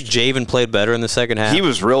encouraged. It's like Javen played better in the second half. He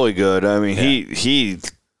was really good. I mean, he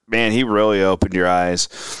really opened your eyes.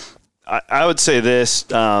 I would say this.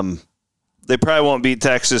 They probably won't beat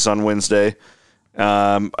Texas on Wednesday.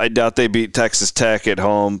 I doubt they beat Texas Tech at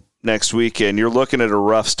home next weekend. You're looking at a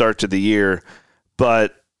rough start to the year.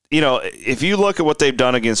 But, if you look at what they've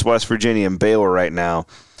done against West Virginia and Baylor right now,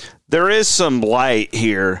 there is some light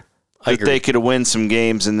here that they could win some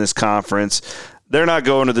games in this conference. They're not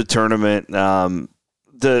going to the tournament. I'll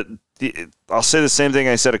say the same thing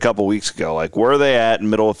I said a couple weeks ago. Like, where are they at in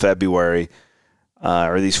middle of February?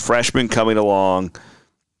 Are these freshmen coming along?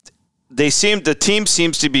 The team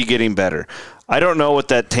seems to be getting better. I don't know what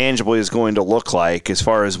that tangibly is going to look like as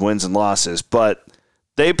far as wins and losses, but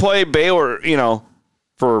they play Baylor,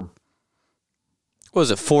 for what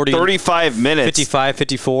was it, 35 minutes. 55,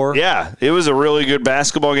 54? Yeah, it was a really good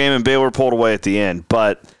basketball game, and Baylor pulled away at the end.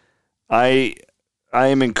 But I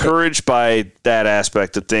am encouraged by that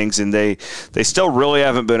aspect of things, and they still really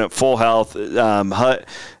haven't been at full health.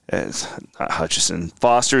 Hutchison.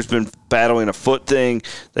 Foster's been battling a foot thing.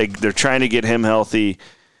 They're trying to get him healthy.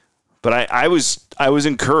 But I was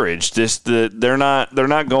encouraged. They're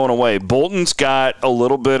not going away. Bolton's got a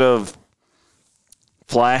little bit of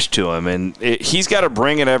flash to him, and he's got to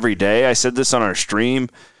bring it every day. I said this on our stream.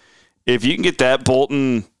 If you can get that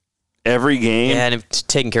Bolton every game, yeah, and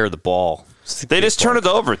taking care of the ball, they just turn it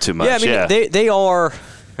over too much. Yeah, I mean they are.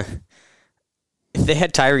 If they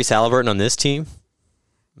had Tyrese Halliburton on this team,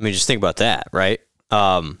 I mean, just think about that, right?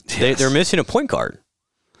 Yes. They're missing a point guard.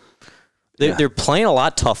 They're playing a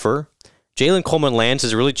lot tougher. Jalen Coleman-Lands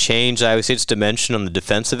has really changed, I would say, its dimension on the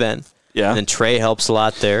defensive end. Yeah. And then Trey helps a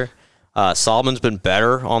lot there. Solomon's been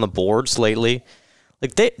better on the boards lately.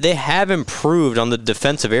 Like they have improved on the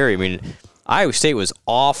defensive area. I mean, Iowa State was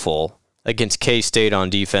awful against K-State on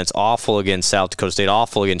defense, awful against South Dakota State,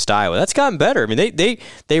 awful against Iowa. That's gotten better. I mean,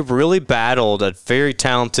 they really battled a very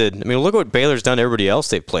talented. I mean, look at what Baylor's done to everybody else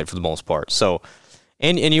they've played for the most part. So,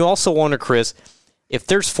 and you also wonder, Chris, if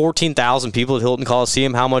there's 14,000 people at Hilton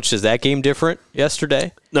Coliseum, how much is that game different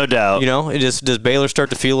yesterday? No doubt. Does Baylor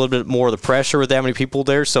start to feel a little bit more of the pressure with that many people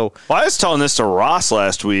there? So, I was telling this to Ross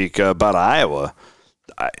last week about Iowa.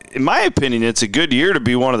 In my opinion, it's a good year to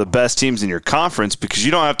be one of the best teams in your conference because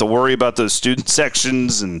you don't have to worry about those student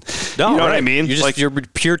sections and you know what I mean. You're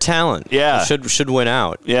pure talent. Yeah, should win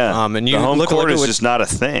out. Yeah, and you the home court is just not a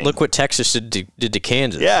thing. Look what Texas did to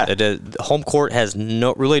Kansas. Yeah, home court has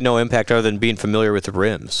really no impact other than being familiar with the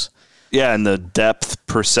rims. Yeah, and the depth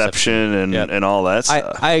perception and all that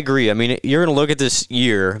stuff. I agree. I mean, you're going to look at this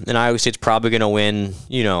year, and Iowa State's probably going to win.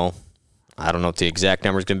 I don't know what the exact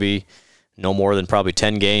number is going to be. No more than probably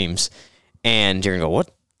 10 games. And you're going to go, what?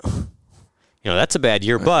 That's a bad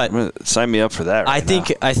year. But sign me up for that I think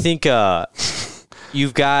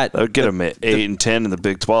you've got... I would get them at 8 and 10 in the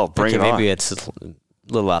Big 12. Bring it on. Maybe it's a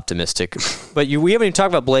little optimistic. But we haven't even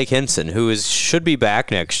talked about Blake Hinson, who should be back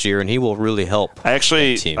next year, and he will really help.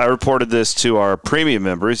 Actually, I reported this to our premium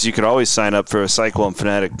members. You could always sign up for a Cyclone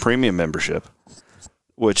Fanatic premium membership,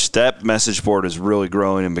 which that message board is really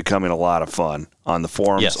growing and becoming a lot of fun on the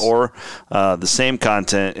forums. Yes. Or the same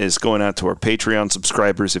content is going out to our Patreon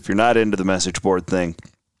subscribers. If you're not into the message board thing,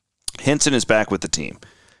 Hinson is back with the team.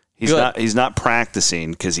 He's not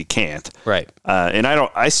practicing because he can't. Right. And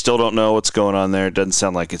I still don't know what's going on there. It doesn't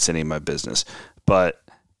sound like it's any of my business. But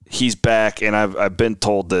he's back, and I've been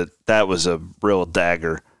told that was a real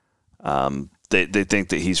dagger. They think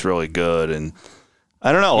that he's really good, and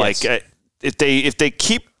I don't know, yes. If they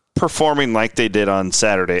keep performing like they did on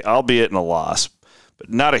Saturday, albeit in a loss, but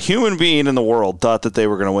not a human being in the world thought that they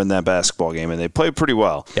were going to win that basketball game, and they played pretty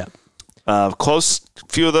well. Yeah. Close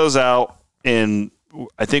few of those out in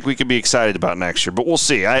I think we could be excited about next year, but we'll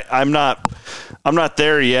see. I'm not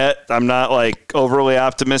there yet. I'm not like overly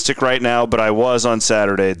optimistic right now, but I was on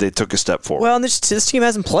Saturday. They took a step forward. Well, and this team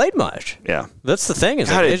hasn't played much. Yeah, that's the thing.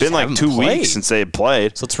 God, it's been like 2 weeks since they had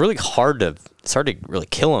played, so it's really hard to really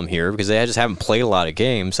kill them here because they just haven't played a lot of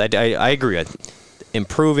games. I agree.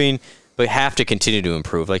 Improving, but have to continue to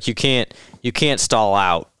improve. Like you can't stall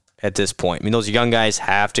out at this point. I mean, those young guys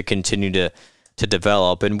have to continue to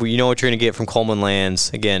develop, and you know what you're going to get from Coleman Lands.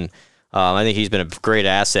 Again, I think he's been a great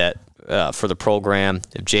asset for the program.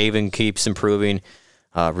 If Javen keeps improving,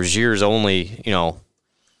 Rozier's only,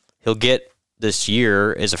 he'll get this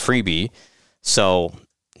year as a freebie, so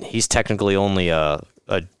he's technically only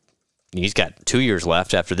he's got 2 years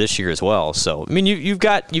left after this year as well. So I mean, you've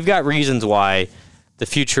got reasons why the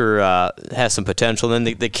future has some potential. And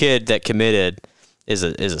then the kid that committed is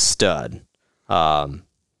a stud.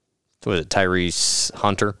 Was it Tyrese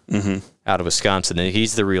Hunter out of Wisconsin? And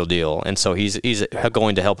he's the real deal, and so he's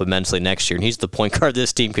going to help immensely next year. And he's the point guard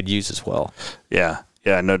this team could use as well. Yeah,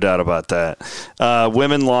 no doubt about that.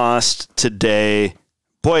 Women lost today.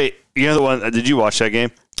 Boy, you know the one? Did you watch that game?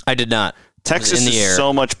 I did not. Texas is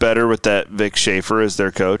so much better with that Vic Schaefer as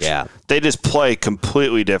their coach. Yeah, they just play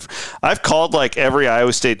completely different. I've called like every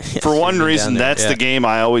Iowa State for one reason. That's the game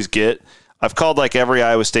I always get. I've called like every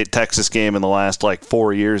Iowa State-Texas game in the last like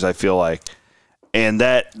 4 years, I feel like. And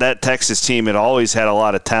that Texas team had always had a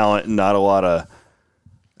lot of talent and not a lot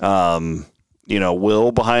of,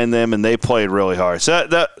 will behind them, and they played really hard.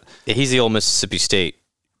 So he's the old Mississippi State.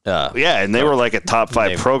 And they were like a top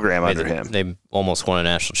 5 program under him. They almost won a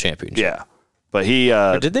national championship. Yeah. But he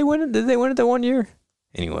did they win it? Did they win it that 1 year?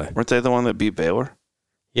 Anyway. Weren't they the one that beat Baylor?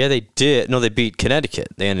 Yeah, they did. No, they beat Connecticut.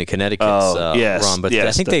 They ended Connecticut's run, but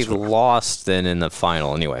I think they lost then in the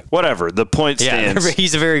final anyway. Whatever. The point stands. Yeah,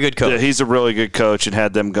 he's a very good coach. He's a really good coach and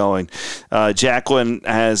had them going. Jacqueline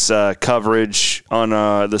has coverage on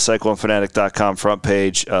the CycloneFanatic.com front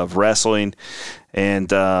page of wrestling and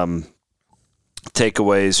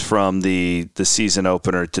takeaways from the season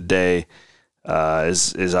opener today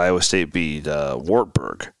is Iowa State beat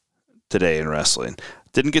Wartburg today in wrestling.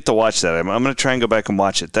 Didn't get to watch that. I'm going to try and go back and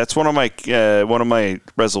watch it. That's one of my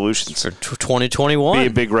resolutions for 2021. Be a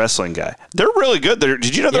big wrestling guy. They're really good.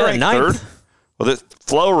 Did you know they're ranked third? Well,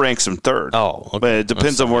 Flo ranks them third. Oh, okay. But it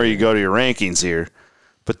depends on where you go to your rankings here.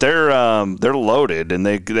 But they're loaded and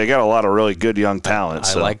they got a lot of really good young talent.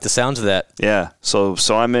 I like the sounds of that. Yeah. So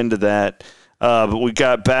I'm into that. But we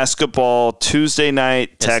got basketball Tuesday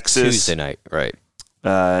night. Texas Tuesday night, right?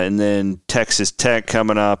 And then Texas Tech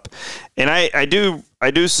coming up, and I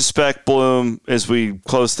do suspect, Bloom, as we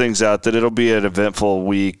close things out, that it'll be an eventful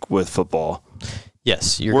week with football.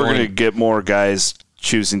 Yes, we're going to get more guys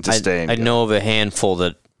choosing to stay. I know of a handful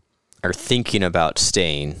that are thinking about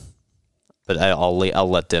staying, but I'll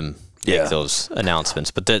let them make those announcements.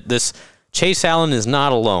 But this Chase Allen is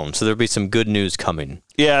not alone, so there'll be some good news coming.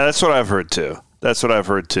 Yeah, that's what I've heard too.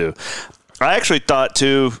 I actually thought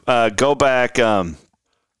too. Go back.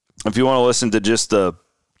 If you want to listen to just the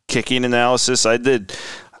kicking analysis, I did.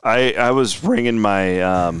 I was ringing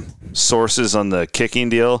my sources on the kicking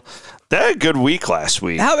deal. They had a good week last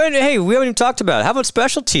week. Hey, we haven't even talked about it. How about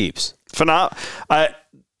special teams? I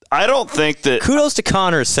don't think that. Kudos to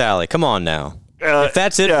Connor Sally. Come on now. If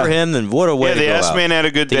that's it for him, then what a way to go. The S-Man had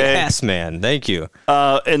a good day. The S-Man. Thank you.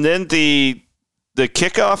 And then the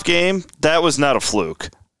kickoff game, that was not a fluke.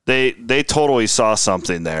 They totally saw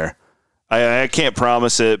something there. I can't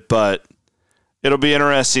promise it, but it'll be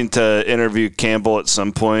interesting to interview Campbell at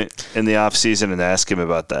some point in the offseason and ask him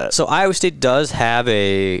about that. So Iowa State does have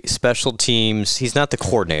a special teams. He's not the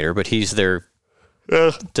coordinator, but he's their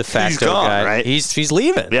de facto guy. Right? He's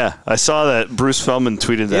leaving. Yeah, I saw that. Bruce Feldman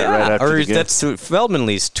tweeted that right after the game. That's Feldman at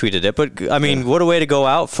least tweeted it. But I mean, what a way to go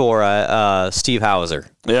out for Steve Hauser.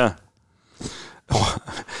 Yeah.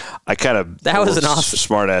 That was an awesome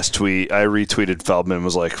smart-ass tweet. I retweeted Feldman and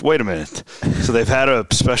was like, wait a minute. So they've had a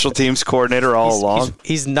special teams coordinator all along?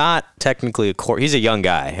 He's not technically he's a young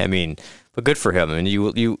guy. I mean, but good for him. I mean,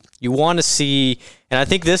 you want to see, and I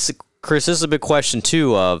think this, Chris, this is a big question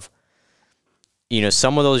too of,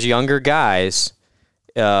 some of those younger guys,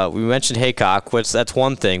 we mentioned Haycock, that's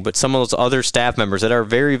one thing, but some of those other staff members that are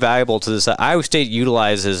very valuable to this. Iowa State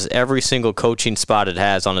utilizes every single coaching spot it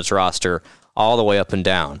has on its roster all the way up and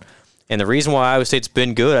down. And the reason why Iowa State's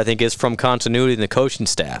been good, I think, is from continuity in the coaching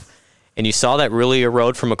staff. And you saw that really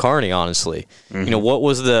erode from McCarney, honestly. Mm-hmm. What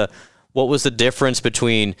was the difference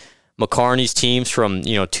between McCarney's teams from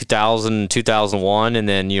 2000, 2001, and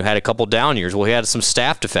then you had a couple down years? Well, he had some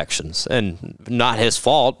staff defections, and not his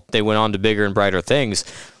fault. They went on to bigger and brighter things.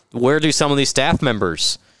 Where do some of these staff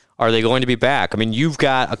members Are they going to be back? I mean, you've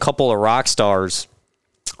got a couple of rock stars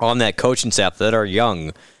on that coaching staff that are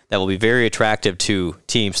young that will be very attractive to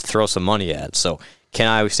teams to throw some money at. So can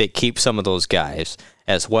Iowa State keep some of those guys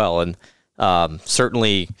as well? And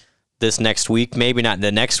certainly this next week, maybe not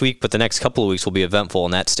the next week, but the next couple of weeks will be eventful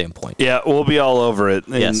in that standpoint. Yeah, we'll be all over it.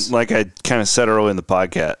 And yes. Like I kind of said earlier in the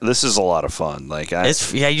podcast, this is a lot of fun.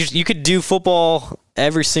 You could do football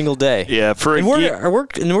every single day. Yeah,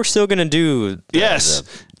 we're still going to do the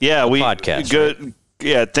podcast. Good. Right?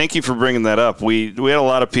 Yeah, thank you for bringing that up. We had a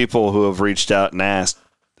lot of people who have reached out and asked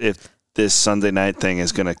if this Sunday night thing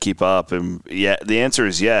is going to keep up, and yeah, the answer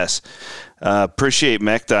is yes. Appreciate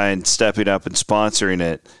McDine stepping up and sponsoring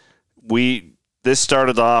it. This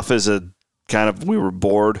started off as a kind of, we were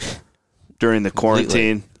bored during the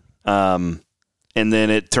quarantine, and then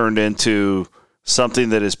it turned into something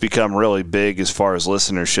that has become really big as far as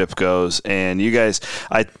listenership goes. And you guys,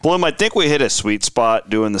 Blum, I think we hit a sweet spot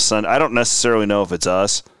doing the Sunday. I don't necessarily know if it's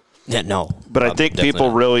us. Yeah, no. But I think people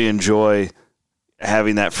really enjoy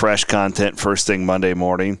having that fresh content first thing Monday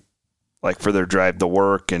morning, like for their drive to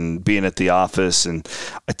work and being at the office. And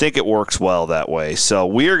I think it works well that way. So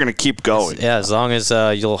we are going to keep going. Yeah, as long as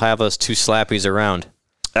you'll have us two slappies around.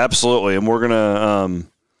 Absolutely. And we're going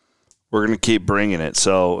to keep bringing it.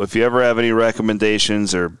 So if you ever have any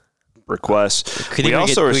recommendations or requests, could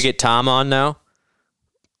we get Tom on now?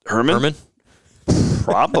 Herman?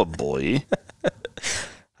 Probably.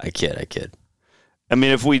 I kid. I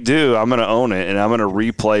mean, if we do, I'm going to own it, and I'm going to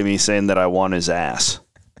replay me saying that I won his ass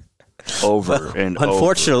over and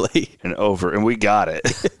unfortunately. over. And we got it.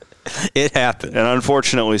 It happened. And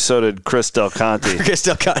unfortunately, so did Chris Del Conte. Chris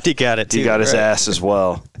Del Conte got it, too. He got his ass as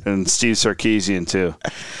well. And Steve Sarkisian, too.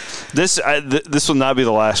 This will not be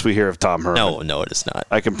the last we hear of Tom Herman. No, it is not.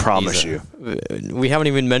 I can promise you. We haven't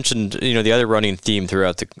even mentioned, the other running theme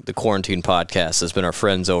throughout the quarantine podcast has been our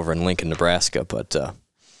friends over in Lincoln, Nebraska, but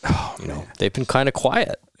they've been kind of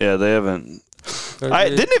quiet. Yeah, they haven't.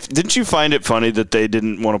 Didn't you find it funny that they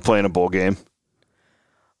didn't want to play in a bowl game?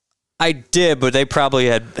 I did, but they probably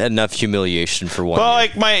had enough humiliation for one. Well,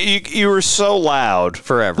 you were so loud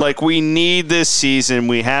forever. Like, we need this season.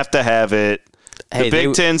 We have to have it. The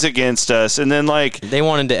Big Ten's against us, and then they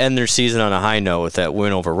wanted to end their season on a high note with that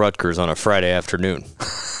win over Rutgers on a Friday afternoon.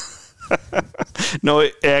 No,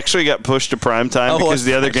 it actually got pushed to prime time because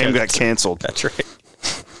the other game got canceled. That's right.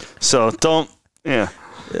 So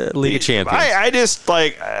League of Champions. I just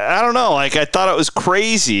I don't know. I thought it was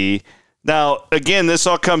crazy. Now, again, this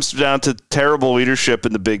all comes down to terrible leadership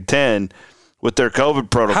in the Big Ten with their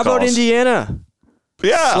COVID protocols. How about Indiana?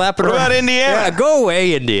 Yeah. What about Indiana? Yeah, go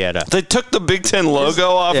away, Indiana. They took the Big Ten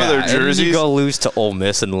logo off of their jerseys. And you go lose to Ole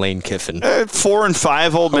Miss and Lane Kiffin.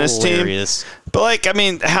 4-5 Ole Miss team. But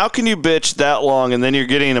how can you bitch that long and then you're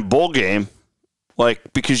getting a bowl game?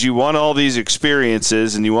 Because you want all these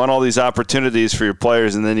experiences and you want all these opportunities for your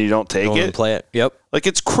players, and then you don't take it. Play it. Yep.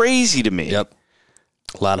 It's crazy to me. Yep.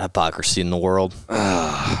 A lot of hypocrisy in the world.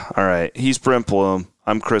 All right. He's Brent Blum.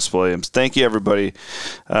 I'm Chris Williams. Thank you, everybody.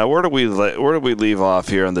 Where do we leave off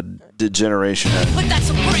here on the degeneration? But that's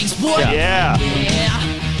a breaks, boy. Yeah.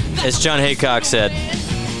 As John Haycock said,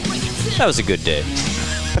 that was a good day.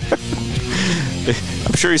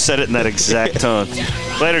 I'm sure he said it in that exact tone.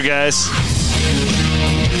 Later, guys.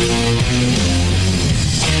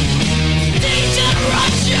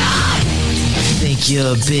 Think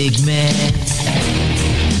you're a big man.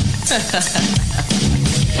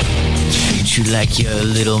 Treat you like you're a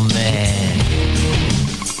little man.